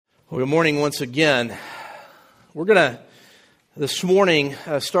Well, good morning once again. We're going to, this morning,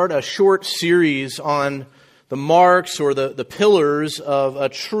 start a short series on the marks or the pillars of a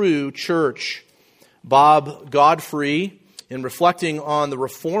true church. Bob Godfrey, in reflecting on the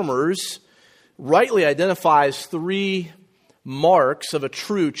Reformers, rightly identifies three marks of a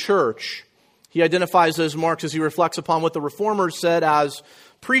true church. He identifies those marks as he reflects upon what the Reformers said as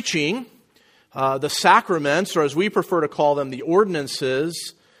preaching, the sacraments, or as we prefer to call them, the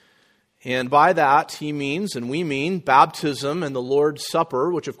ordinances. And by that, he means, and we mean, baptism and the Lord's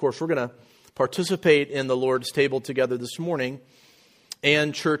Supper, which of course we're going to participate in the Lord's table together this morning,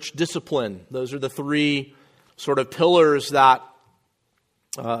 and church discipline. Those are the three sort of pillars that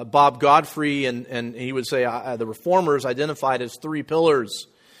Bob Godfrey and he would say the Reformers identified as three pillars.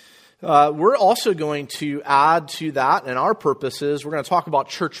 We're also going to add to that, and our purposes, we're going to talk about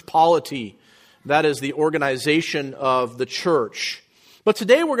church polity. That is the organization of the church. But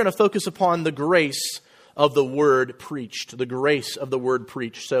today we're going to focus upon the grace of the word preached. The grace of the word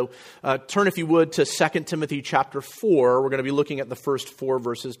preached. So turn, if you would, to 2 Timothy chapter 4. We're going to be looking at the first 4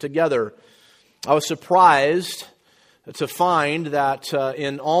 verses together. I was surprised to find that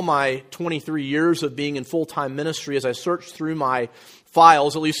in all my 23 years of being in full-time ministry, as I searched through my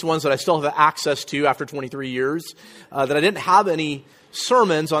files, at least the ones that I still have access to after 23 years, that I didn't have any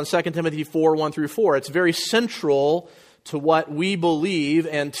sermons on 2 Timothy 4, 1 through 4. It's very central to what we believe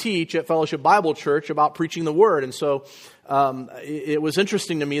and teach at Fellowship Bible Church about preaching the Word. And so it was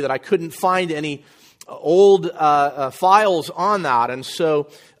interesting to me that I couldn't find any old files on that. And so,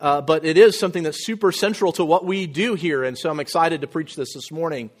 but it is something that's super central to what we do here. And so I'm excited to preach this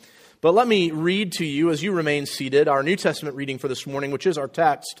morning. But let me read to you, as you remain seated, our New Testament reading for this morning, which is our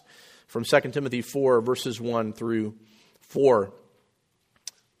text from 2 Timothy 4, verses 1 through 4.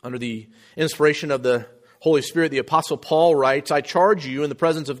 Under the inspiration of the Holy Spirit, the Apostle Paul writes, I charge you in the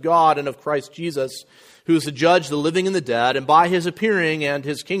presence of God and of Christ Jesus, who is the judge of the living and the dead, and by his appearing and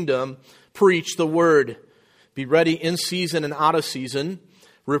his kingdom, preach the word. Be ready in season and out of season.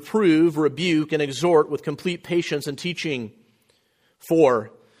 Reprove, rebuke, and exhort with complete patience and teaching.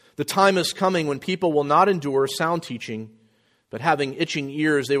 For the time is coming when people will not endure sound teaching, but having itching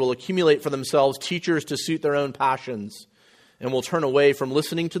ears, they will accumulate for themselves teachers to suit their own passions, and will turn away from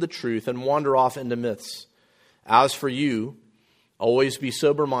listening to the truth and wander off into myths. As for you, always be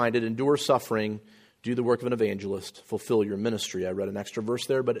sober-minded, endure suffering, do the work of an evangelist, fulfill your ministry. I read an extra verse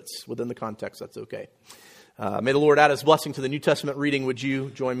there, but it's within the context. That's okay. May the Lord add his blessing to the New Testament reading. Would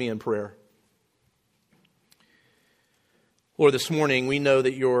you join me in prayer? Lord, this morning we know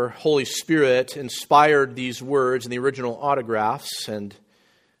that your Holy Spirit inspired these words in the original autographs. And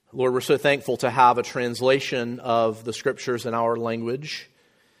Lord, we're so thankful to have a translation of the Scriptures in our language.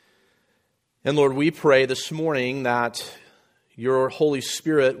 And Lord, we pray this morning that your Holy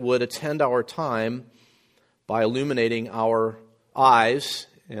Spirit would attend our time by illuminating our eyes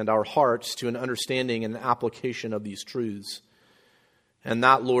and our hearts to an understanding and application of these truths. And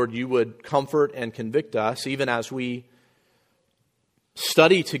that, Lord, you would comfort and convict us even as we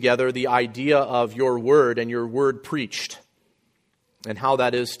study together the idea of your word and your word preached, and how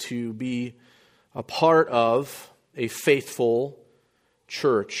that is to be a part of a faithful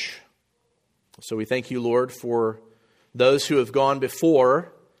church. So we thank you, Lord, for those who have gone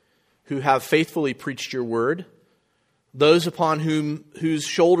before, who have faithfully preached your word, those upon whose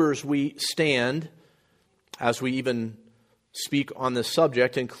shoulders we stand as we even speak on this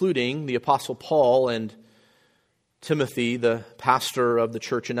subject, including the Apostle Paul and Timothy, the pastor of the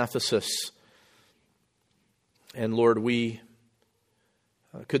church in Ephesus. And Lord, we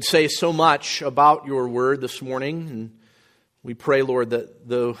could say so much about your word this morning, and we pray, Lord, that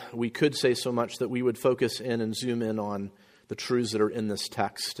though we could say so much, that we would focus in and zoom in on the truths that are in this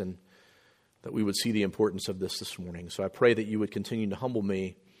text, and that we would see the importance of this morning. So I pray that you would continue to humble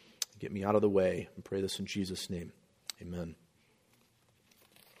me, get me out of the way. I pray this in Jesus' name. Amen.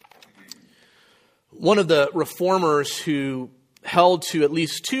 One of the reformers who held to at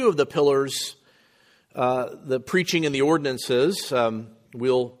least two of the pillars, the preaching and the ordinances,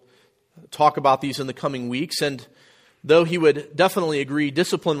 we'll talk about these in the coming weeks, and though he would definitely agree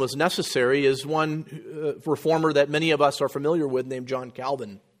discipline was necessary, is one reformer that many of us are familiar with named John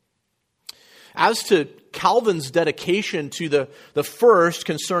Calvin. As to Calvin's dedication to the first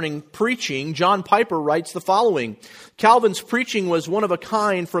concerning preaching, John Piper writes the following. Calvin's preaching was one of a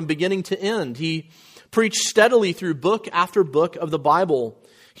kind from beginning to end. He preached steadily through book after book of the Bible.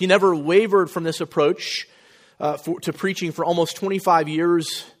 He never wavered from this approach to preaching for almost 25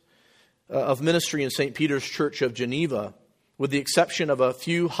 years of ministry in St. Peter's Church of Geneva. With the exception of a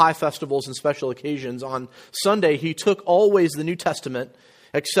few high festivals and special occasions, on Sunday he took always the New Testament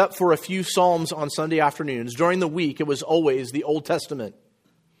except for a few Psalms on Sunday afternoons. During the week, it was always the Old Testament.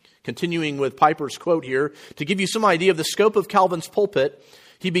 Continuing with Piper's quote here, to give you some idea of the scope of Calvin's pulpit,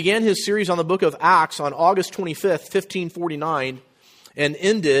 he began his series on the book of Acts on August 25th, 1549, and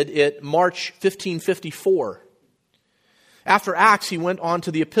ended it March 1554. After Acts, he went on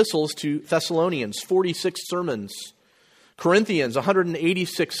to the epistles to Thessalonians, 46 sermons. Corinthians,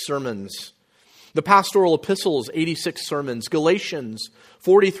 186 sermons. The pastoral epistles, 86 sermons. Galatians,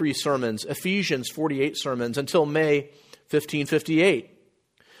 43 sermons. Ephesians, 48 sermons, until May 1558.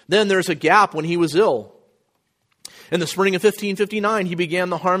 Then there's a gap when he was ill. In the spring of 1559, he began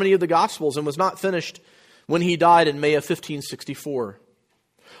the Harmony of the Gospels and was not finished when he died in May of 1564.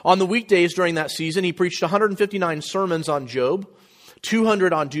 On the weekdays during that season, he preached 159 sermons on Job,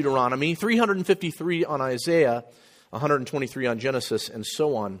 200 on Deuteronomy, 353 on Isaiah, 123 on Genesis, and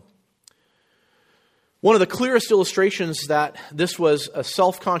so on. One of the clearest illustrations that this was a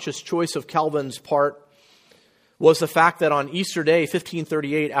self-conscious choice of Calvin's part was the fact that on Easter Day,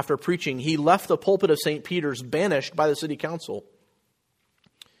 1538, after preaching, he left the pulpit of St. Peter's banished by the city council.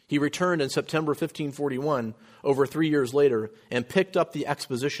 He returned in September 1541, over 3 years later, and picked up the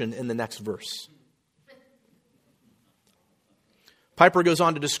exposition in the next verse. Piper goes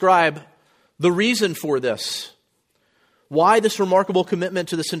on to describe the reason for this. Why this remarkable commitment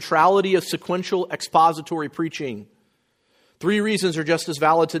to the centrality of sequential expository preaching? 3 reasons are just as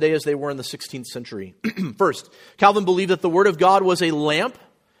valid today as they were in the 16th century. First, Calvin believed that the Word of God was a lamp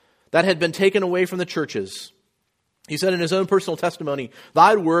that had been taken away from the churches. He said in his own personal testimony,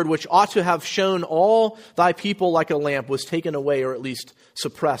 "Thy word, which ought to have shown all thy people like a lamp, was taken away, or at least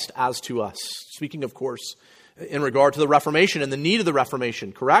suppressed as to us." Speaking, of course, in regard to the Reformation and the need of the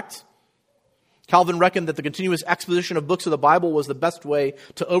Reformation, correct? Calvin reckoned that the continuous exposition of books of the Bible was the best way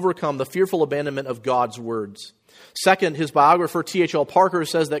to overcome the fearful abandonment of God's words. Second, his biographer T.H.L. Parker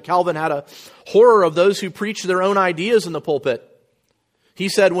says that Calvin had a horror of those who preached their own ideas in the pulpit. He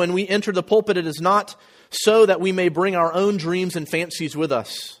said, "When we enter the pulpit, it is not so that we may bring our own dreams and fancies with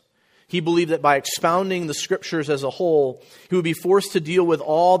us." He believed that by expounding the Scriptures as a whole, he would be forced to deal with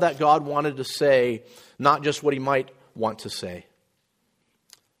all that God wanted to say, not just what he might want to say.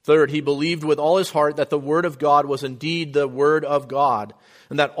 Third, he believed with all his heart that the Word of God was indeed the Word of God,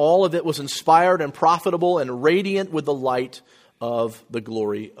 and that all of it was inspired and profitable and radiant with the light of the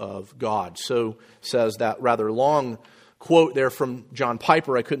glory of God. So says that rather long quote there from John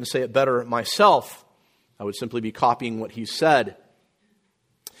Piper. I couldn't say it better myself. I would simply be copying what he said.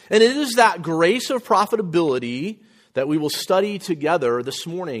 And it is that grace of profitability that we will study together this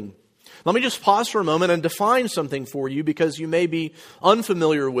morning. Let me just pause for a moment and define something for you, because you may be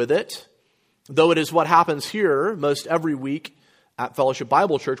unfamiliar with it, though it is what happens here most every week at Fellowship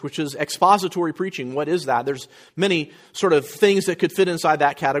Bible Church, which is expository preaching. What is that? There's many sort of things that could fit inside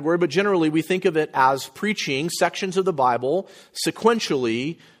that category, but generally we think of it as preaching sections of the Bible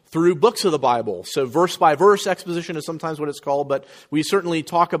sequentially through books of the Bible. So verse by verse exposition is sometimes what it's called, but we certainly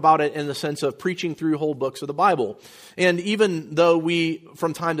talk about it in the sense of preaching through whole books of the Bible. And even though we,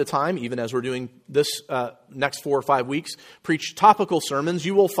 from time to time, even as we're doing this next 4 or 5 weeks, preach topical sermons,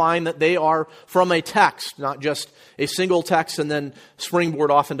 you will find that they are from a text, not just a single text and then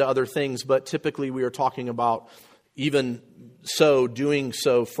springboard off into other things, but typically we are talking about, even so, doing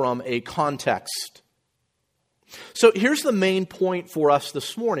so from a context. So here's the main point for us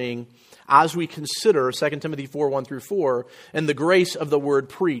this morning as we consider 2 Timothy 4, 1 through 4, and the grace of the word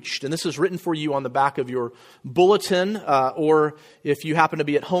preached. And this is written for you on the back of your bulletin, or if you happen to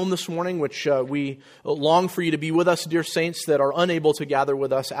be at home this morning, which we long for you to be with us, dear saints that are unable to gather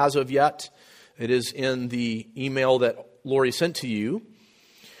with us as of yet. It is in the email that Lori sent to you.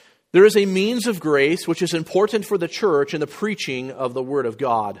 There is a means of grace which is important for the church in the preaching of the Word of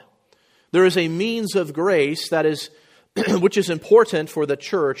God. There is a means of grace that is, which is important for the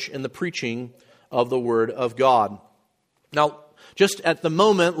church in the preaching of the Word of God. Now, just at the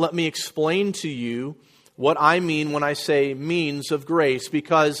moment, let me explain to you what I mean when I say means of grace,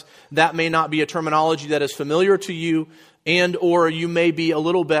 because that may not be a terminology that is familiar to you, and or you may be a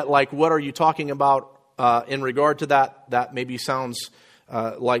little bit like, what are you talking about in regard to that? That maybe sounds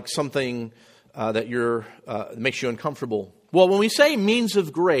like something that makes you uncomfortable. Well, when we say means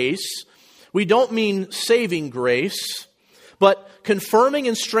of grace, we don't mean saving grace, but confirming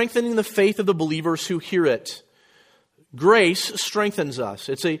and strengthening the faith of the believers who hear it. Grace strengthens us.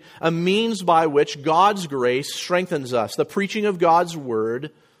 It's a means by which God's grace strengthens us. The preaching of God's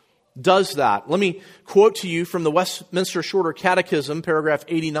Word does that. Let me quote to you from the Westminster Shorter Catechism, paragraph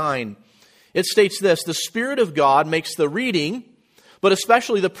 89. It states this: "The Spirit of God makes the reading, but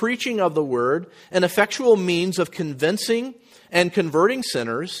especially the preaching of the Word, an effectual means of convincing and converting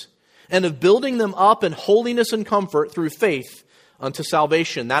sinners, and of building them up in holiness and comfort through faith unto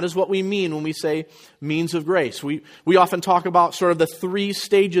salvation. That is what we mean when we say means of grace. We often talk about sort of the three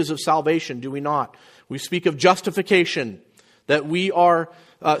stages of salvation, do we not? We speak of justification, that we are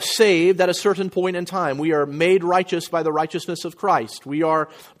saved at a certain point in time. We are made righteous by the righteousness of Christ. We are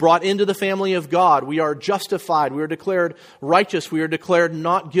brought into the family of God. We are justified. We are declared righteous. We are declared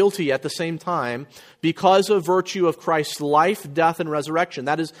not guilty at the same time because of virtue of Christ's life, death, and resurrection.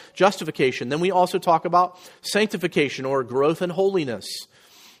 That is justification. Then we also talk about sanctification, or growth in holiness.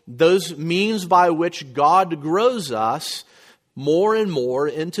 Those means by which God grows us more and more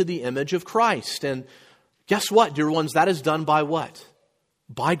into the image of Christ. And guess what, dear ones? That is done by what?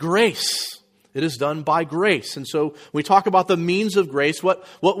 By grace. It is done by grace. And so we talk about the means of grace. What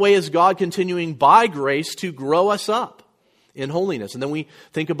way is God continuing by grace to grow us up in holiness? And then we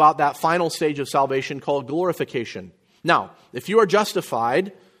think about that final stage of salvation called glorification. Now, if you are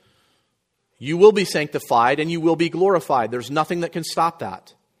justified, you will be sanctified and you will be glorified. There's nothing that can stop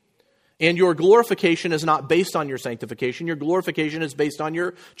that. And your glorification is not based on your sanctification. Your glorification is based on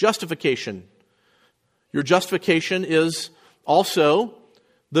your justification. Your justification is also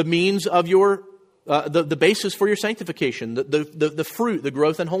the means of your, the basis for your sanctification, the fruit, the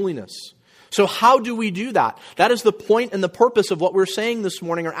growth in holiness. So how do we do that? That is the point and the purpose of what we're saying this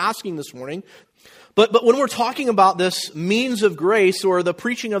morning, or asking this morning. But when we're talking about this means of grace, or the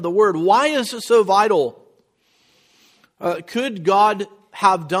preaching of the word, why is it so vital? Could God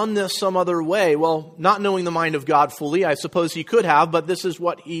have done this some other way? Well, not knowing the mind of God fully, I suppose He could have, but this is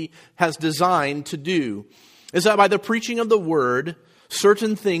what He has designed to do, is that by the preaching of the word,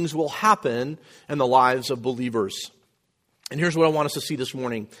 certain things will happen in the lives of believers. And here's what I want us to see this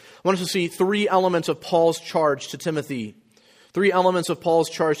morning. I want us to see three elements of Paul's charge to Timothy. Three elements of Paul's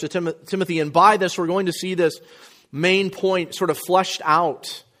charge to Timothy. And by this, we're going to see this main point sort of fleshed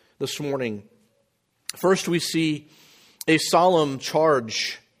out this morning. First, we see a solemn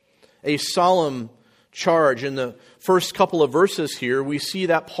charge. A solemn charge. In the first couple of verses here, we see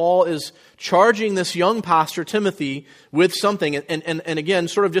that Paul is charging this young pastor, Timothy, with something. And again,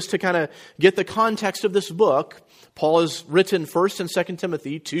 sort of just to kind of get the context of this book, Paul has written 1st and 2nd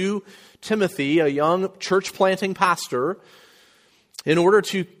Timothy to Timothy, a young church-planting pastor, in order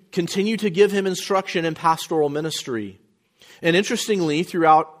to continue to give him instruction in pastoral ministry. And interestingly,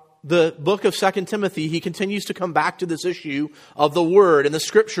 throughout the book of 2 Timothy, he continues to come back to this issue of the Word and the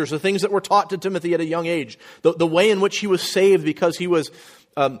Scriptures, the things that were taught to Timothy at a young age, the way in which he was saved because he was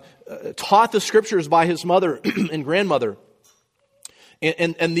taught the Scriptures by his mother and grandmother.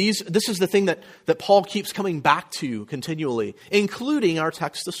 And this is the thing that Paul keeps coming back to continually, including our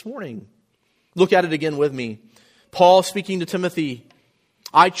text this morning. Look at it again with me. Paul speaking to Timothy,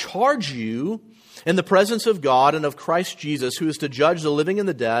 I charge you in the presence of God and of Christ Jesus, who is to judge the living and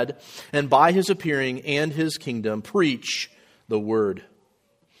the dead, and by His appearing and His kingdom, preach the word.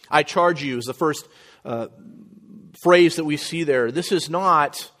 I charge you is the first phrase that we see there. This is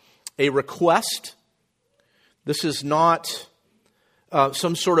not a request. This is not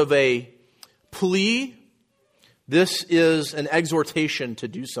some sort of a plea. This is an exhortation to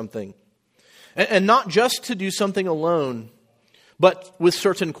do something. And not just to do something alone, but with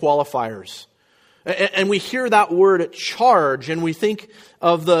certain qualifiers. And we hear that word charge, and we think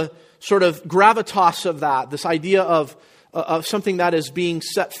of the sort of gravitas of that, this idea of something that is being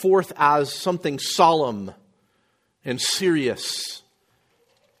set forth as something solemn and serious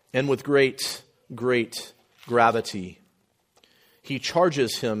and with great, great gravity. He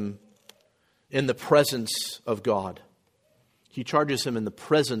charges him in the presence of God. He charges him in the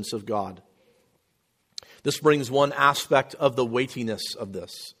presence of God. This brings one aspect of the weightiness of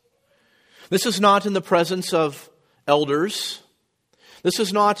this. This is not in the presence of elders. This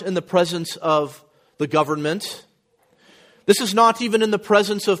is not in the presence of the government. This is not even in the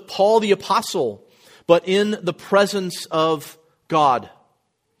presence of Paul the Apostle, but in the presence of God.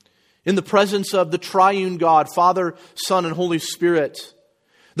 In the presence of the triune God, Father, Son, and Holy Spirit.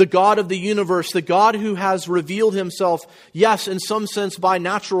 The God of the universe, the God who has revealed Himself, yes, in some sense by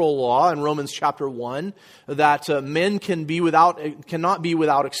natural law, in Romans chapter 1, that men cannot be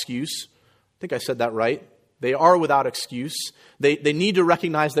without excuse. I think I said that right. They are without excuse. They need to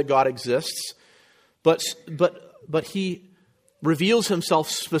recognize that God exists. But He reveals Himself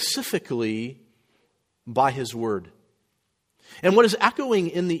specifically by His Word. And what is echoing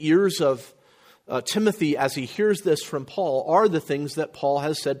in the ears of Timothy as he hears this from Paul are the things that Paul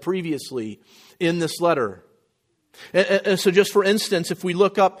has said previously in this letter. And so just for instance, if we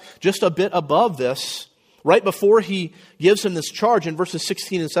look up just a bit above this, right before he gives him this charge in verses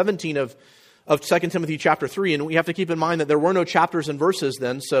 16 and 17 of of 2 Timothy chapter 3, and we have to keep in mind that there were no chapters and verses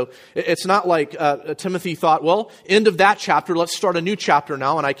then, so it's not like Timothy thought, well, end of that chapter, let's start a new chapter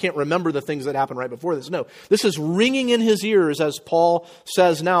now, and I can't remember the things that happened right before this. No, this is ringing in his ears as Paul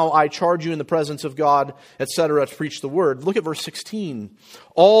says now, I charge you in the presence of God, etc., to preach the word. Look at verse 16.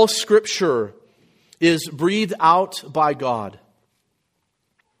 All Scripture is breathed out by God.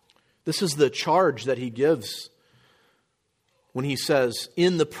 This is the charge that he gives when he says,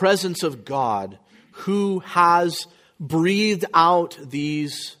 in the presence of God, who has breathed out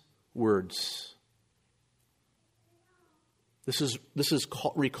these words. This is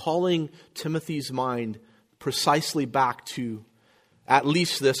recalling Timothy's mind precisely back to at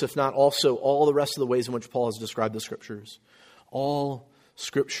least this, if not also all the rest of the ways in which Paul has described the Scriptures. All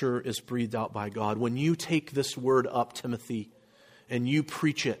Scripture is breathed out by God. When you take this word up, Timothy, and you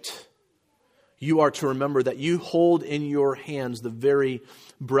preach it, you are to remember that you hold in your hands the very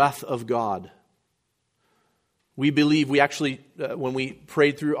breath of God. We believe, when we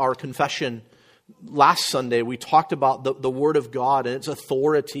prayed through our confession last Sunday, we talked about the Word of God and its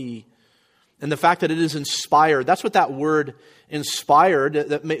authority and the fact that it is inspired. That's what that word inspired,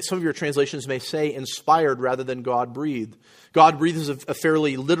 some of your translations may say inspired rather than God-breathed. God-breathed is a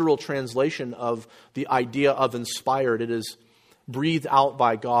fairly literal translation of the idea of inspired. It is breathed out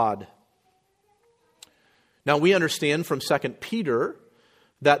by God. Now, we understand from 2 Peter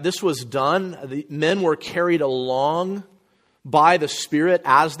that this was done. The men were carried along by the Spirit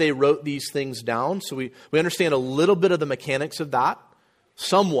as they wrote these things down. So we understand a little bit of the mechanics of that,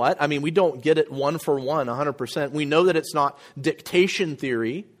 somewhat. I mean, we don't get it one for one, 100%. We know that it's not dictation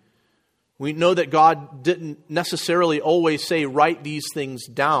theory. We know that God didn't necessarily always say, write these things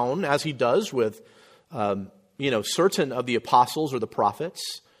down, as he does with, certain of the apostles or the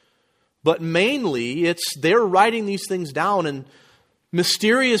prophets. But mainly, they're writing these things down, and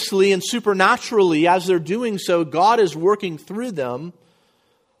mysteriously and supernaturally, as they're doing so, God is working through them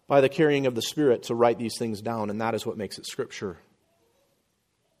by the carrying of the Spirit to write these things down, and that is what makes it Scripture.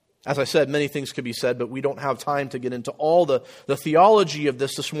 As I said, many things could be said, but we don't have time to get into all the theology of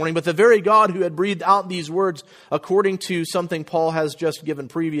this morning. But the very God who had breathed out these words, according to something Paul has just given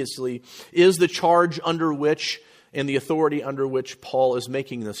previously, is the charge under which and the authority under which Paul is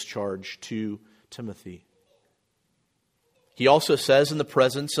making this charge to Timothy. He also says in the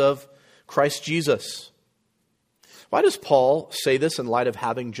presence of Christ Jesus. Why does Paul say this in light of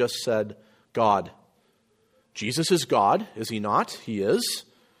having just said God? Jesus is God, is he not? He is.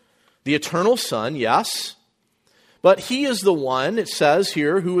 The eternal Son, yes. But he is the one, it says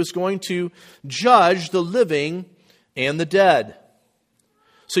here, who is going to judge the living and the dead.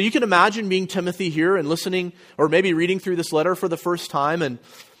 So you can imagine being Timothy here and listening, or maybe reading through this letter for the first time and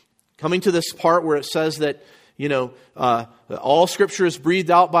coming to this part where it says that, all Scripture is breathed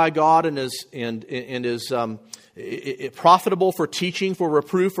out by God and is profitable for teaching, for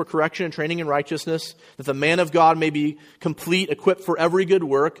reproof, for correction, and training in righteousness, that the man of God may be complete, equipped for every good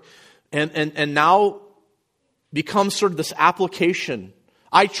work, and now becomes sort of this application.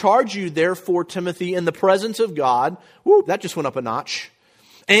 I charge you, therefore, Timothy, in the presence of God, that just went up a notch,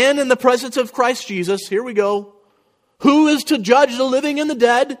 and in the presence of Christ Jesus, here we go, who is to judge the living and the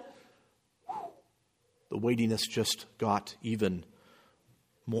dead. The weightiness just got even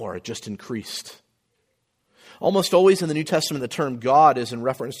more. It just increased. Almost always in the New Testament, the term God is in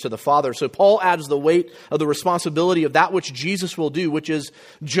reference to the Father. So Paul adds the weight of the responsibility of that which Jesus will do, which is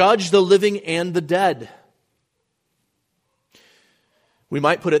judge the living and the dead. We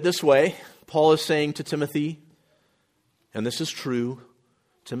might put it this way. Paul is saying to Timothy, and this is true,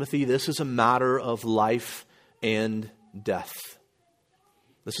 Timothy, this is a matter of life and death.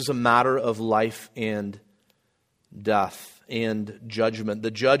 This is a matter of life and death and judgment.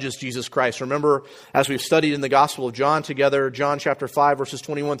 The judge is Jesus Christ. Remember, as we've studied in the Gospel of John together, John chapter 5, verses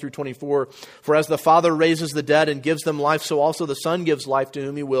 21 through 24, for as the Father raises the dead and gives them life, so also the Son gives life to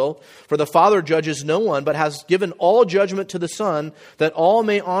whom he will. For the Father judges no one, but has given all judgment to the Son, that all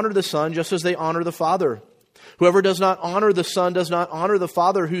may honor the Son just as they honor the Father. Whoever does not honor the Son does not honor the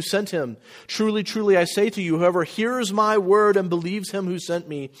Father who sent him. Truly, truly, I say to you, whoever hears my word and believes him who sent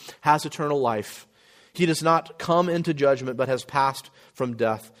me has eternal life. He does not come into judgment, but has passed from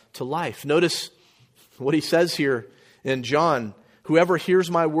death to life. Notice what he says here in John. Whoever hears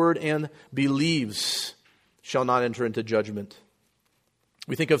my word and believes shall not enter into judgment.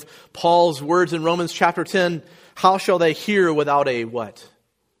 We think of Paul's words in Romans chapter 10. How shall they hear without a what?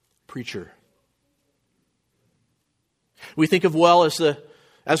 Preacher. We think of the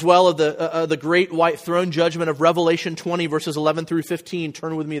great white throne judgment of Revelation 20, verses 11 through 15.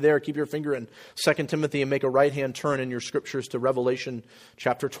 Turn with me there. Keep your finger in 2 Timothy and make a right-hand turn in your scriptures to Revelation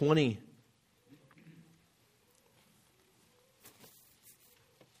chapter 20.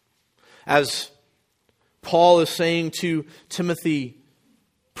 As Paul is saying to Timothy,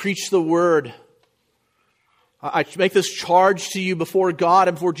 preach the word. I make this charge to you before God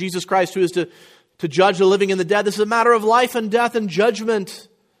and before Jesus Christ, who is to judge the living and the dead. This is a matter of life and death and judgment,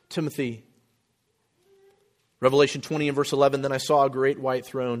 Timothy. Revelation 20 and verse 11, then I saw a great white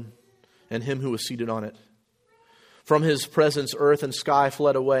throne and him who was seated on it. From his presence, earth and sky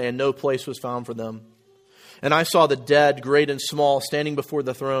fled away, and no place was found for them. And I saw the dead, great and small, standing before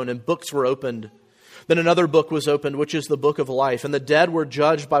the throne, and books were opened. Then another book was opened, which is the book of life. And the dead were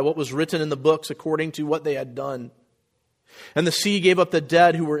judged by what was written in the books according to what they had done. And the sea gave up the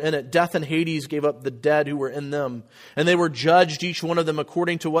dead who were in it. Death and Hades gave up the dead who were in them. And they were judged, each one of them,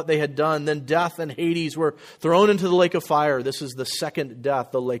 according to what they had done. Then death and Hades were thrown into the lake of fire. This is the second death,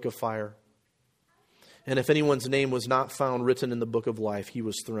 the lake of fire. And if anyone's name was not found written in the book of life, he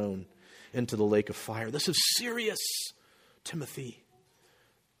was thrown into the lake of fire. This is serious, Timothy.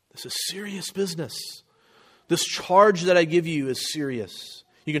 This is serious business. This charge that I give you is serious.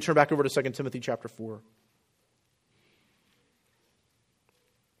 You can turn back over to 2 Timothy chapter 4.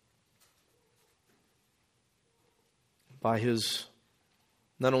 By his,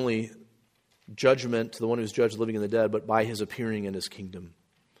 not only judgment to the one who's judged the living and the dead, but by his appearing in his kingdom.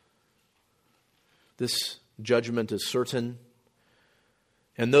 This judgment is certain.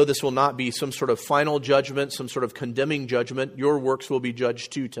 And though this will not be some sort of final judgment, some sort of condemning judgment, your works will be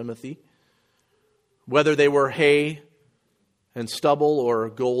judged too, Timothy. Whether they were hay and stubble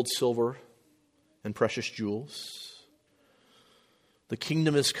or gold, silver, and precious jewels. The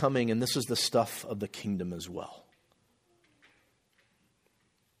kingdom is coming, and this is the stuff of the kingdom as well.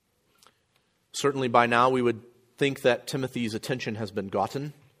 Certainly by now we would think that Timothy's attention has been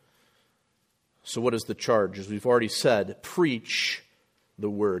gotten. So what is the charge? As we've already said, preach the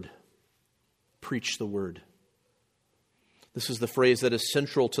word. Preach the word. This is the phrase that is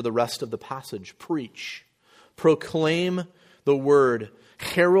central to the rest of the passage. Preach. Proclaim the word.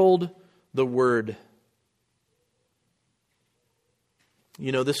 Herald the word.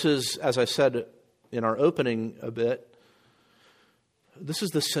 You know, this is, as I said in our opening a bit, this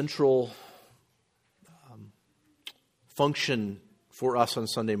is the central function for us on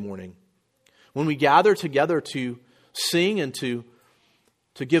Sunday morning. When we gather together to sing and to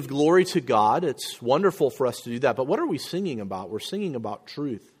give glory to God, it's wonderful for us to do that. But what are we singing about? We're singing about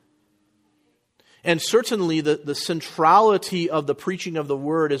truth. And certainly the centrality of the preaching of the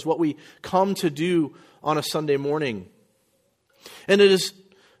word is what we come to do on a Sunday morning. And it is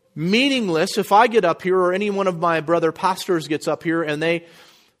meaningless if I get up here or any one of my brother pastors gets up here and they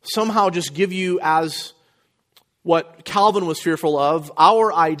somehow just give you as what Calvin was fearful of,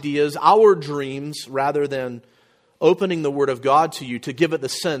 our ideas, our dreams, rather than opening the Word of God to you to give it the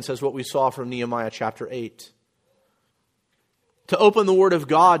sense as what we saw from Nehemiah chapter 8. To open the Word of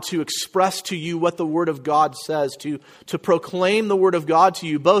God to express to you what the Word of God says, to proclaim the Word of God to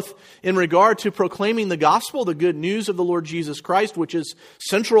you, both in regard to proclaiming the gospel, the good news of the Lord Jesus Christ, which is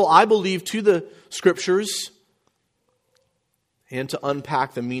central, I believe, to the Scriptures, and to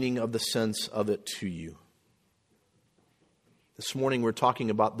unpack the meaning of the sense of it to you. This morning we're talking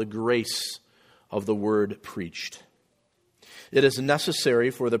about the grace of the word preached. It is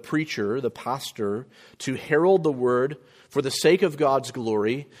necessary for the preacher, the pastor, to herald the word for the sake of God's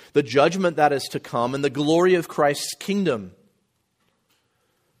glory, the judgment that is to come, and the glory of Christ's kingdom.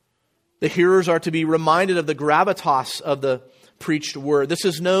 The hearers are to be reminded of the gravitas of the preached word. This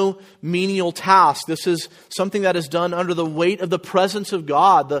is no menial task. This is something that is done under the weight of the presence of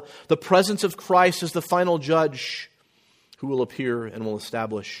God, the presence of Christ as the final judge, who will appear and will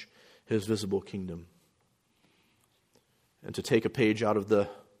establish his visible kingdom. And to take a page out of the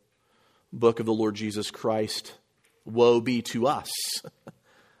book of the Lord Jesus Christ, woe be to us.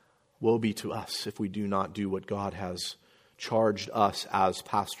 Woe be to us if we do not do what God has charged us as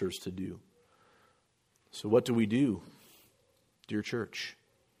pastors to do. So what do we do, dear church?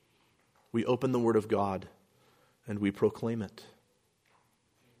 We open the Word of God and we proclaim it.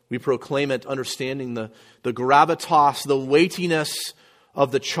 We proclaim it understanding the gravitas, the weightiness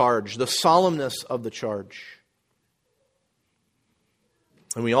of the charge, the solemnness of the charge.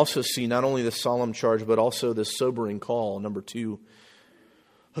 And we also see not only the solemn charge, but also this sobering call. Number 2,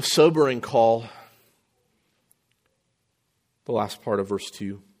 a sobering call. The last part of verse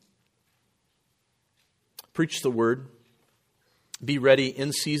 2. Preach the word. Be ready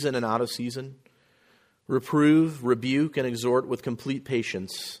in season and out of season. Reprove, rebuke, and exhort with complete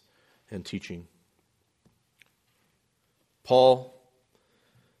patience and teaching. Paul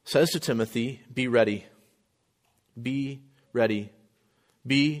says to Timothy, be ready. Be ready.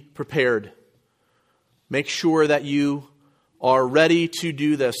 Be prepared. Make sure that you are ready to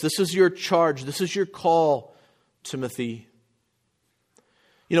do this. This is your charge. This is your call, Timothy.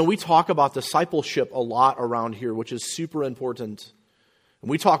 You know, we talk about discipleship a lot around here, which is super important. And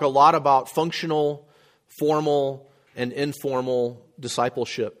we talk a lot about functional, formal, and informal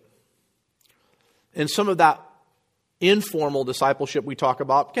discipleship. And some of that informal discipleship we talk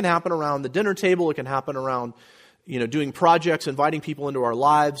about can happen around the dinner table. It can happen around, doing projects, inviting people into our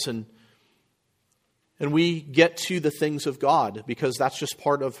lives. And we get to the things of God because that's just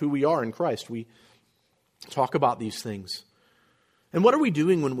part of who we are in Christ. We talk about these things. And what are we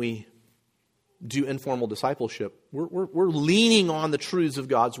doing when we do informal discipleship? We're leaning on the truths of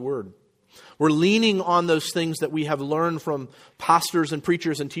God's Word. We're leaning on those things that we have learned from pastors and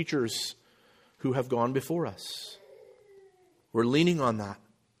preachers and teachers who have gone before us. We're leaning on that.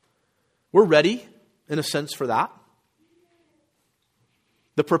 We're ready, in a sense, for that.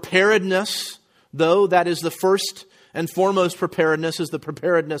 The preparedness, though, that is the first and foremost preparedness, is the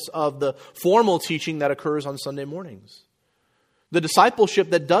preparedness of the formal teaching that occurs on Sunday mornings. The discipleship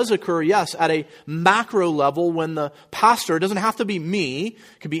that does occur, yes, at a macro level when the pastor, it doesn't have to be me,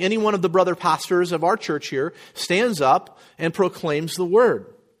 it could be any one of the brother pastors of our church here, stands up and proclaims the word.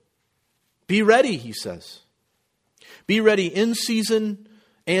 Be ready, he says. Be ready in season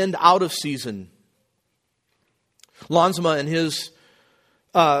and out of season. Lanzma in his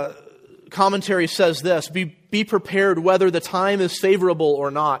commentary says this, be prepared whether the time is favorable or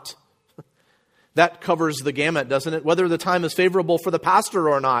not. That covers the gamut, doesn't it? Whether the time is favorable for the pastor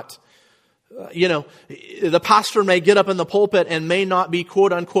or not. The pastor may get up in the pulpit and may not be,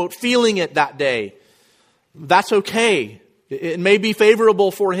 quote unquote, feeling it that day. That's okay. It may be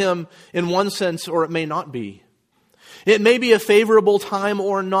favorable for him in one sense, or it may not be. It may be a favorable time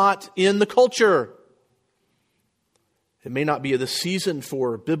or not in the culture. It may not be the season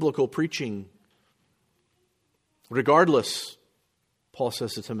for biblical preaching. Regardless, Paul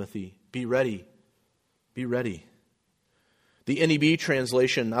says to Timothy, be ready. Be ready. The NEB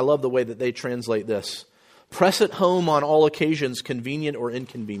translation, I love the way that they translate this. Press it home on all occasions, convenient or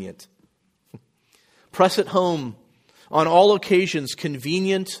inconvenient. Press it home on all occasions,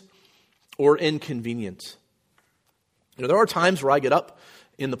 convenient or inconvenient. There are times where I get up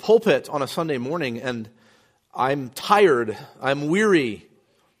in the pulpit on a Sunday morning and I'm tired, I'm weary.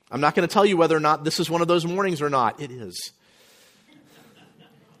 I'm not going to tell you whether or not this is one of those mornings or not. It is.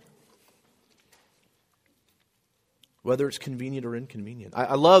 Whether it's convenient or inconvenient.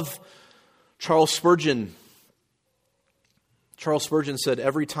 I love Charles Spurgeon. Charles Spurgeon said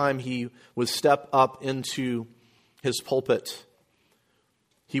every time he would step up into his pulpit,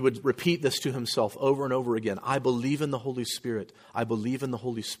 he would repeat this to himself over and over again. I believe in the Holy Spirit. I believe in the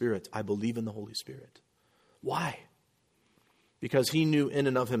Holy Spirit. I believe in the Holy Spirit. Why? Because he knew in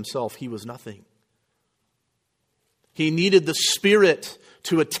and of himself he was nothing. He needed the Spirit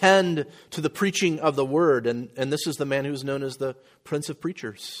to attend to the preaching of the Word. And this is the man who's known as the Prince of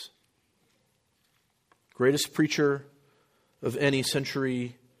Preachers. Greatest preacher of any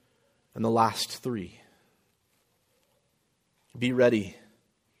century and the last three. Be ready.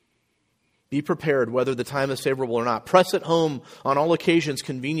 Be prepared whether the time is favorable or not. Press it home on all occasions,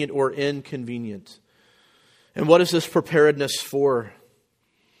 convenient or inconvenient. And what is this preparedness for?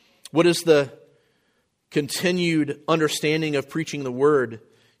 What is the continued understanding of preaching the word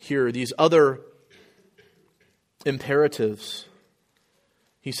here? These other imperatives.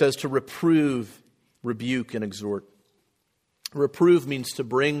 He says to reprove, rebuke, and exhort. Reprove means to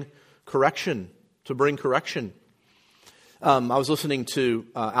bring correction. To bring correction. I was listening to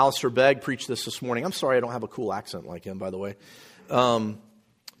Alistair Begg preach this morning. I'm sorry I don't have a cool accent like him, by the way.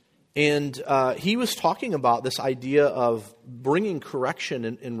 And he was talking about this idea of bringing correction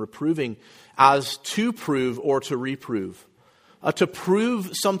and reproving as to prove or to reprove. To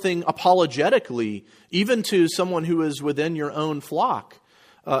prove something apologetically, even to someone who is within your own flock.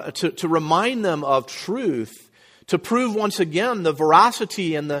 To remind them of truth. To prove once again the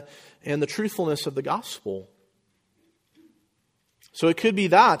veracity and the truthfulness of the gospel. So it could be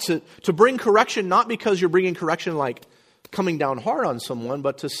that. To bring correction, not because you're bringing correction like coming down hard on someone,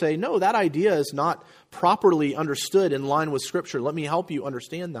 but to say, no, that idea is not properly understood in line with Scripture. Let me help you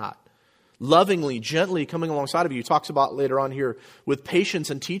understand that. Lovingly, gently coming alongside of you. He talks about later on here with patience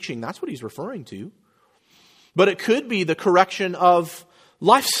and teaching. That's what he's referring to. But it could be the correction of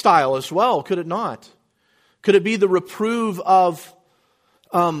lifestyle as well, could it not? Could it be the reprove of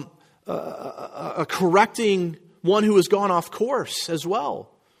correcting one who has gone off course as well?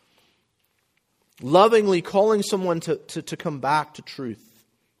 Lovingly calling someone to come back to truth,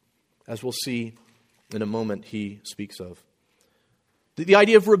 as we'll see in a moment he speaks of. The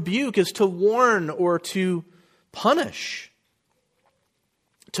idea of rebuke is to warn or to punish.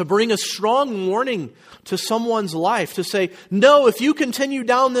 to bring a strong warning to someone's life, to say, no, if you continue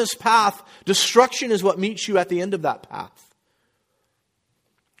down this path, destruction is what meets you at the end of that path.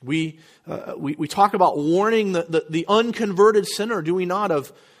 We talk about warning the unconverted sinner, do we not,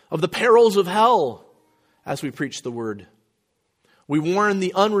 of the perils of hell as we preach the word. We warn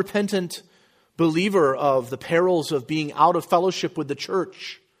the unrepentant believer of the perils of being out of fellowship with the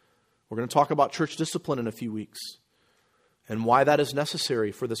church. We're going to talk about church discipline in a few weeks and why that is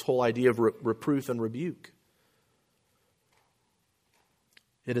necessary for this whole idea of reproof and rebuke.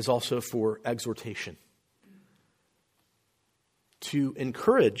 It is also for exhortation, to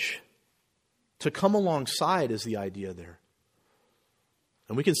encourage, to come alongside is the idea there.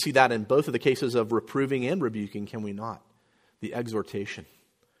 And we can see that in both of the cases of reproving and rebuking, can we not? The exhortation,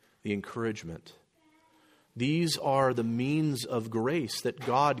 the encouragement. These are the means of grace that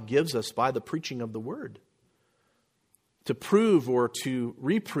God gives us by the preaching of the word. To prove or to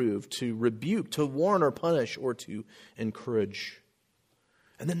reprove, to rebuke, to warn or punish, or to encourage.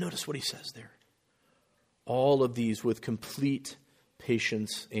 And then notice what he says there. All of these with complete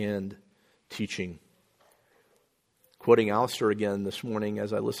patience and teaching. Quoting Alistair again this morning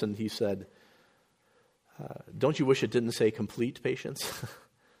as I listened, he said, don't you wish it didn't say complete patience?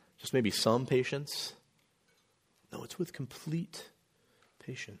 Just maybe some patience? No, it's with complete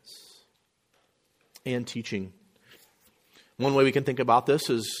patience and teaching. One way we can think about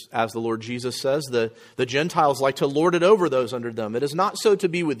this is, as the Lord Jesus says, the Gentiles like to lord it over those under them. It is not so to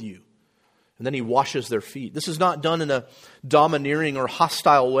be with you. And then he washes their feet. This is not done in a domineering or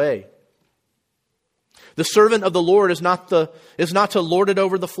hostile way. The servant of the Lord is not to lord it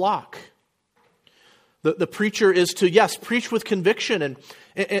over the flock. The preacher is to, yes, preach with conviction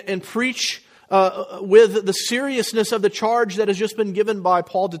and preach with the seriousness of the charge that has just been given by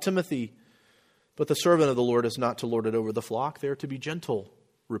Paul to Timothy. But the servant of the Lord is not to lord it over the flock. They are to be gentle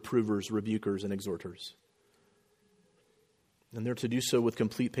reprovers, rebukers, and exhorters. And they're to do so with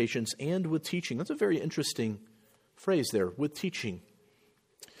complete patience and with teaching. That's a very interesting phrase there, with teaching.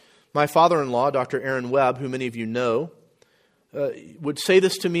 My father-in-law, Dr. Aaron Webb, who many of you know, would say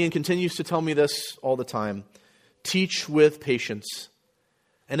this to me and continues to tell me this all the time. Teach with patience.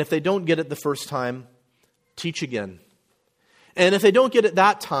 And if they don't get it the first time, teach again. And if they don't get it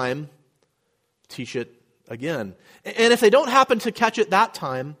that time, teach it again. And if they don't happen to catch it that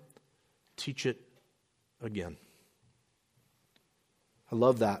time, teach it again. I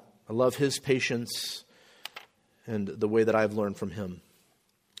love that. I love his patience and the way that I've learned from him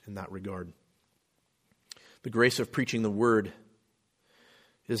in that regard. The grace of preaching the word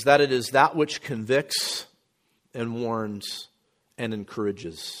is that it is that which convicts and warns and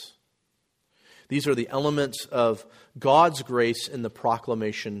encourages. These are the elements of God's grace in the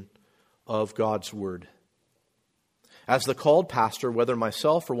proclamation of God's word. As the called pastor, whether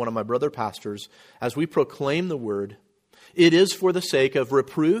myself or one of my brother pastors, as we proclaim the word, it is for the sake of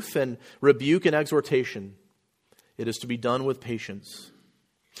reproof and rebuke and exhortation. It is to be done with patience.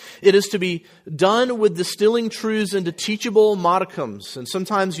 It is to be done with distilling truths into teachable modicums. And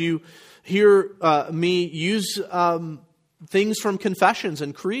sometimes you hear me use things from confessions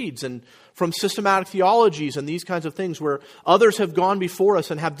and creeds and from systematic theologies and these kinds of things where others have gone before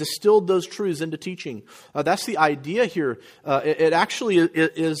us and have distilled those truths into teaching. That's the idea here. It actually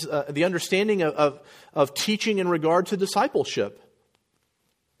is the understanding of teaching in regard to discipleship.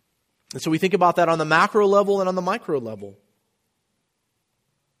 And so we think about that on the macro level and on the micro level.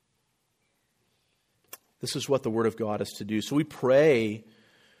 This is what the Word of God is to do. So we pray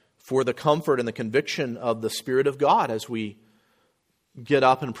for the comfort and the conviction of the Spirit of God as we get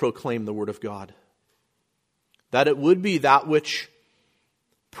up and proclaim the Word of God. That it would be that which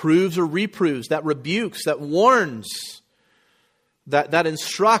proves or reproves, that rebukes, that warns, that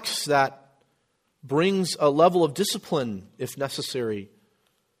instructs, that brings a level of discipline if necessary,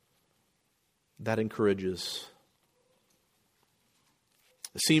 that encourages.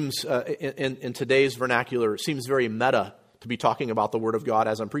 It seems, in today's vernacular, it seems very meta to be talking about the Word of God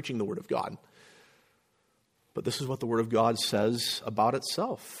as I'm preaching the Word of God. But this is what the Word of God says about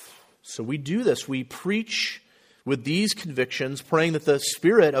itself. So we do this. We preach with these convictions, praying that the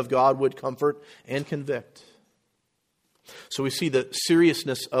Spirit of God would comfort and convict. So we see the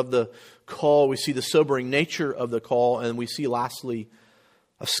seriousness of the call. We see the sobering nature of the call. And we see, lastly,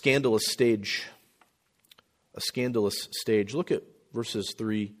 a scandalous stage. A scandalous stage. Look at verses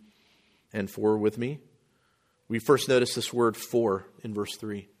 3 and 4 with me. We first notice this word "for" in verse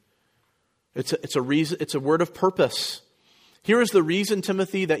 3. It's a reason. It's a word of purpose. Here is the reason,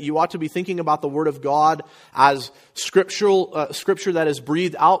 Timothy, that you ought to be thinking about the Word of God as scripture that is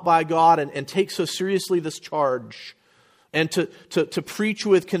breathed out by God and take so seriously this charge. and to preach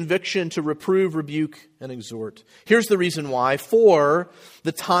with conviction, to reprove, rebuke, and exhort. Here's the reason why. For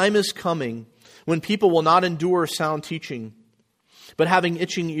the time is coming when people will not endure sound teaching, but having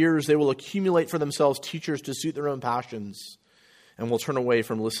itching ears, they will accumulate for themselves teachers to suit their own passions, and will turn away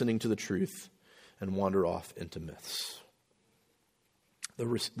from listening to the truth and wander off into myths.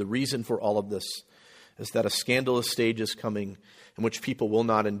 The reason for all of this is that a scandalous stage is coming in which people will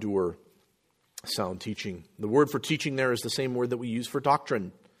not endure sound teaching. The word for teaching there is the same word that we use for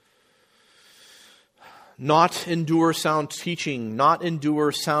doctrine. Not endure sound teaching, not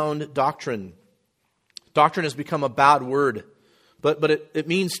endure sound doctrine. Doctrine has become a bad word, but it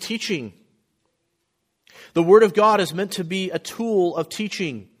means teaching. The Word of God is meant to be a tool of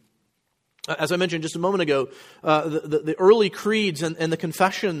teaching. As I mentioned just a moment ago, the early creeds and the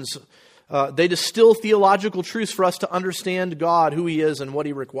confessions, they distill theological truths for us to understand God, who He is, and what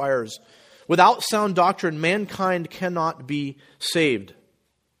He requires. Without sound doctrine, mankind cannot be saved.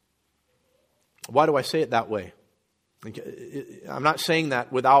 Why do I say it that way? I'm not saying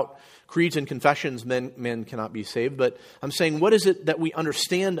that without creeds and confessions, men cannot be saved, but I'm saying, what is it that we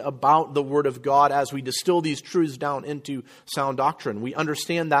understand about the Word of God as we distill these truths down into sound doctrine? We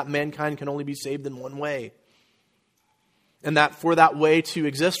understand that mankind can only be saved in one way. And that for that way to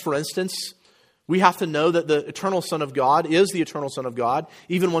exist, for instance, we have to know that the eternal Son of God is the eternal Son of God,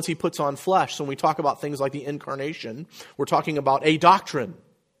 even once He puts on flesh. So when we talk about things like the incarnation, we're talking about a doctrine.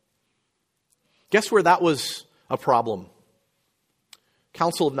 Guess where that was a problem?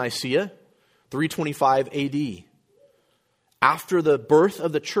 Council of Nicaea, 325 AD. After the birth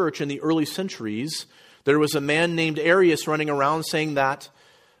of the church in the early centuries, there was a man named Arius running around saying that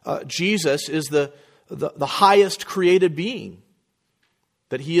Jesus is the highest created being,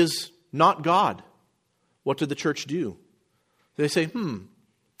 that He is not God. What did the church do? They say,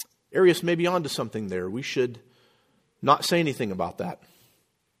 Arius may be onto something there. We should not say anything about that.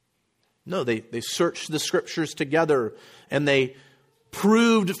 No, they searched the Scriptures together, and they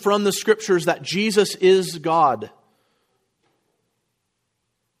proved from the Scriptures that Jesus is God.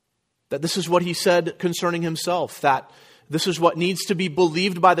 That this is what He said concerning Himself, that this is what needs to be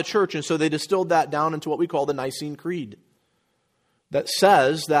believed by the church. And so they distilled that down into what we call the Nicene Creed, that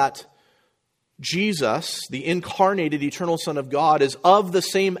says that Jesus, the incarnated eternal Son of God, is of the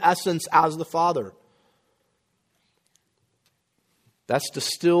same essence as the Father. That's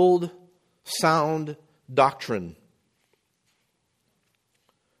distilled sound doctrine.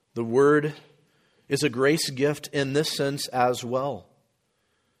 The Word is a grace gift in this sense as well.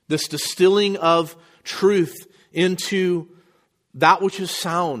 This distilling of truth into that which is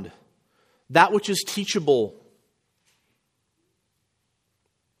sound, that which is teachable.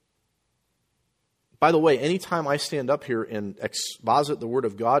 By the way, anytime I stand up here and exposit the Word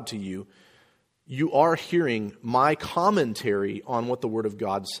of God to you, you are hearing my commentary on what the Word of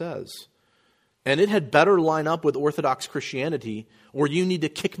God says. And it had better line up with Orthodox Christianity, or you need to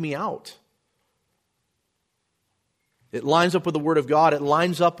kick me out. It lines up with the Word of God. It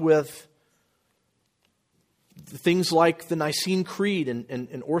lines up with things like the Nicene Creed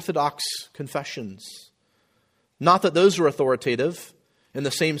and Orthodox confessions. Not that those are authoritative in the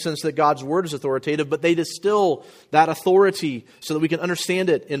same sense that God's Word is authoritative, but they distill that authority so that we can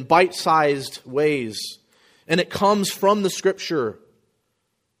understand it in bite-sized ways. And it comes from the Scripture.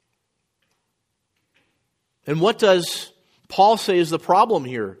 And what does Paul say is the problem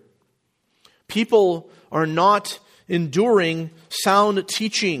here? People are not enduring sound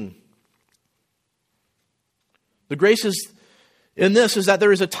teaching. The grace in this is that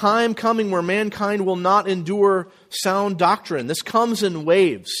there is a time coming where mankind will not endure sound doctrine. This comes in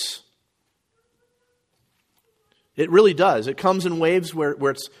waves. It really does. It comes in waves where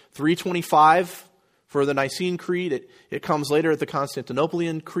it's 325 for the Nicene Creed. It comes later at the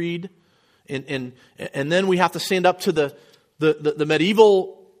Constantinopolitan Creed. And then we have to stand up to the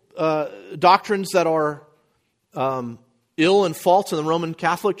medieval doctrines that are ill and false in the Roman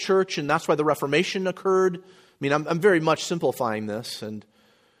Catholic Church, and that's why the Reformation occurred. I mean, I'm very much simplifying this. And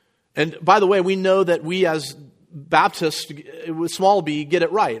by the way, we know that we as Baptists, with small b, get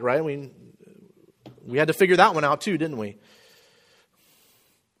it right? I mean, we had to figure that one out too, didn't we?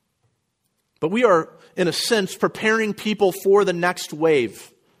 But we are, in a sense, preparing people for the next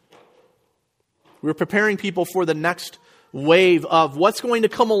wave. We're preparing people for the next wave of what's going to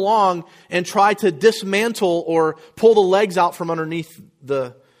come along and try to dismantle or pull the legs out from underneath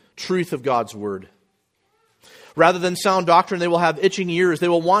the truth of God's Word. Rather than sound doctrine, they will have itching ears. They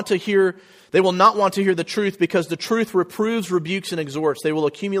will not want to hear the truth because the truth reproves, rebukes, and exhorts. They will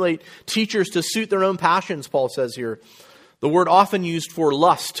accumulate teachers to suit their own passions, Paul says here. The word often used for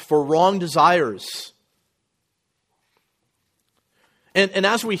lust, for wrong desires. And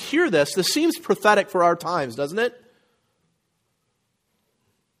as we hear this seems prophetic for our times, doesn't it?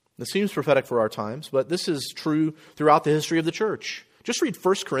 This seems prophetic for our times, but this is true throughout the history of the church. Just read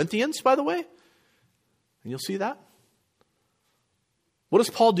 1 Corinthians, by the way, and you'll see that. What is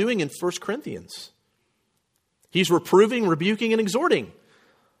Paul doing in 1 Corinthians? He's reproving, rebuking, and exhorting.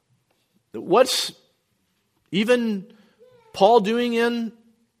 What's even Paul doing in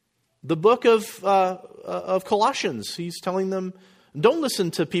the book of Colossians? He's telling them, don't listen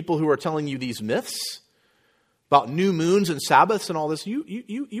to people who are telling you these myths about new moons and Sabbaths and all this.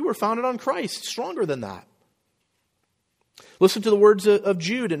 You were founded on Christ, stronger than that. Listen to the words of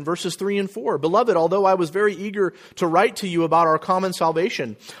Jude in verses 3 and 4. Beloved, although I was very eager to write to you about our common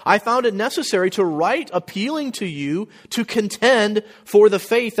salvation, I found it necessary to write appealing to you to contend for the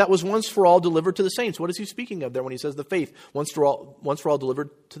faith that was once for all delivered to the saints. What is he speaking of there when he says the faith once for all delivered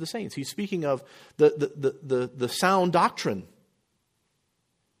to the saints? He's speaking of the sound doctrine,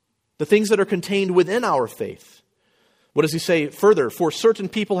 the things that are contained within our faith. What does he say further? For certain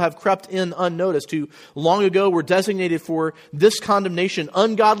people have crept in unnoticed, who long ago were designated for this condemnation,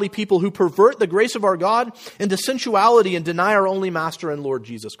 ungodly people who pervert the grace of our God into sensuality and deny our only Master and Lord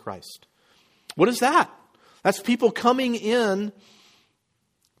Jesus Christ. What is that? That's people coming in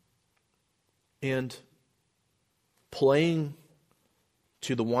and playing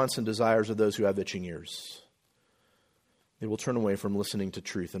to the wants and desires of those who have itching ears. They will turn away from listening to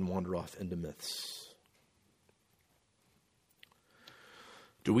truth and wander off into myths.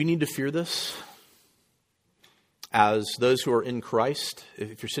 Do we need to fear this? As those who are in Christ,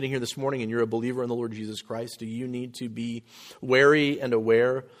 if you're sitting here this morning and you're a believer in the Lord Jesus Christ, do you need to be wary and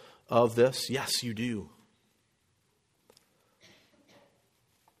aware of this? Yes, you do.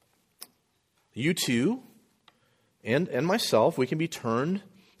 You too, and myself, we can be turned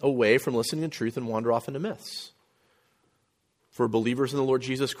away from listening to truth and wander off into myths. For believers in the Lord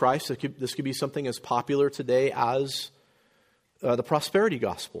Jesus Christ, this could be something as popular today as the prosperity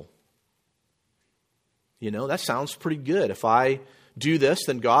gospel. You know, that sounds pretty good. If I do this,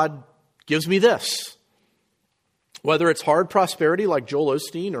 then God gives me this. Whether it's hard prosperity like Joel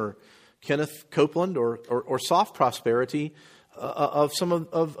Osteen or Kenneth Copeland or soft prosperity of some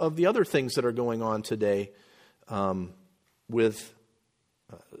of the other things that are going on today with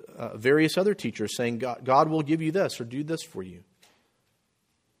various other teachers saying God will give you this or do this for you.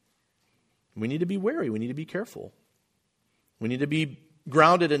 We need to be wary. We need to be careful. We need to be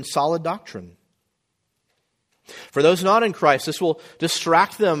grounded in solid doctrine. For those not in Christ, this will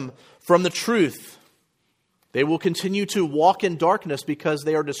distract them from the truth. They will continue to walk in darkness because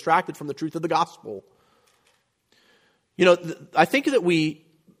they are distracted from the truth of the gospel. You know, I think that we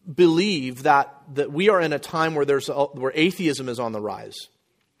believe that we are in a time where atheism is on the rise.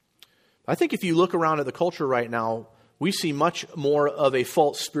 I think if you look around at the culture right now, we see much more of a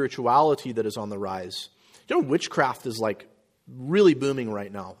false spirituality that is on the rise. You know, witchcraft is like really booming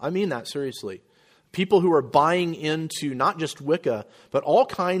right now. I mean that seriously. People who are buying into not just Wicca, but all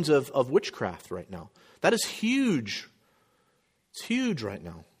kinds of witchcraft right now. That is huge. It's huge right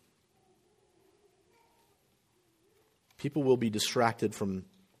now. People will be distracted from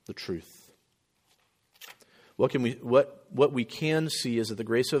the truth. What we can see is that the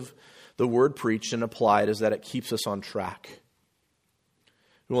grace of the word preached and applied is that it keeps us on track.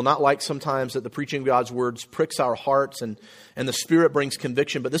 We will not like sometimes that the preaching of God's words pricks our hearts and the Spirit brings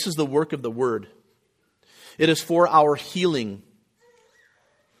conviction, but this is the work of the Word. It is for our healing,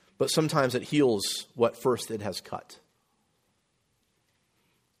 but sometimes it heals what first it has cut.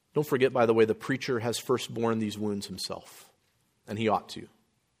 Don't forget, by the way, the preacher has first borne these wounds himself, and he ought to.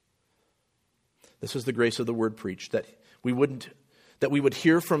 This is the grace of the Word preached, that we would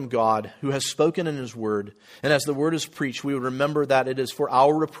hear from God who has spoken in His Word. And as the Word is preached, we would remember that it is for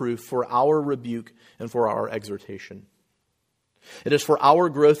our reproof, for our rebuke, and for our exhortation. It is for our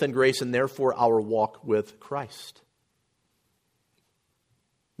growth and grace, and therefore our walk with Christ.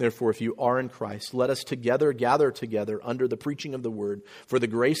 Therefore, if you are in Christ, let us together gather together under the preaching of the Word for the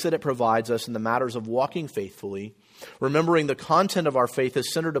grace that it provides us in the matters of walking faithfully, remembering the content of our faith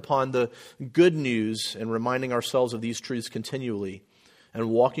is centered upon the good news and reminding ourselves of these truths continually, and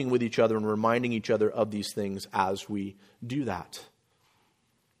walking with each other and reminding each other of these things as we do that.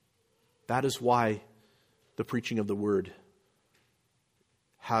 That is why the preaching of the Word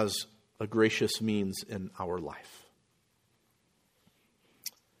has a gracious means in our life.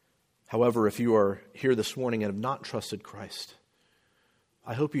 However, if you are here this morning and have not trusted Christ,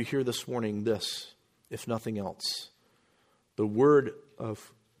 I hope you hear this morning this, if nothing else. The Word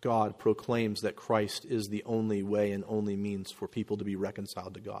of God proclaims that Christ is the only way and only means for people to be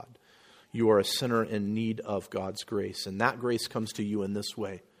reconciled to God. you are a sinner in need of God's grace. And that grace comes to you in this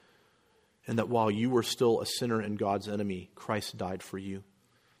way. And that while you were still a sinner and God's enemy, Christ died for you.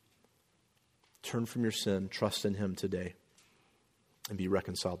 Turn from your sin, trust in him today, and be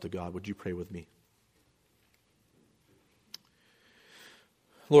reconciled to God. Would you pray with me?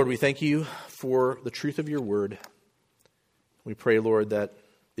 Lord, we thank you for the truth of your word. We pray, Lord, that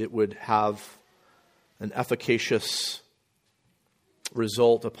it would have an efficacious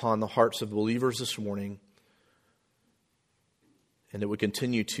result upon the hearts of believers this morning. And it would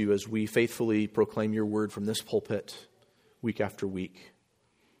continue to as we faithfully proclaim your word from this pulpit week after week.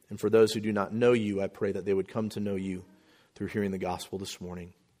 And for those who do not know you, I pray that they would come to know you through hearing the gospel this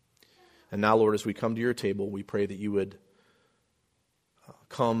morning. And now, Lord, as we come to your table, we pray that you would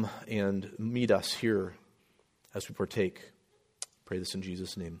come and meet us here as we partake. Pray this in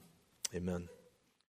Jesus' name. Amen.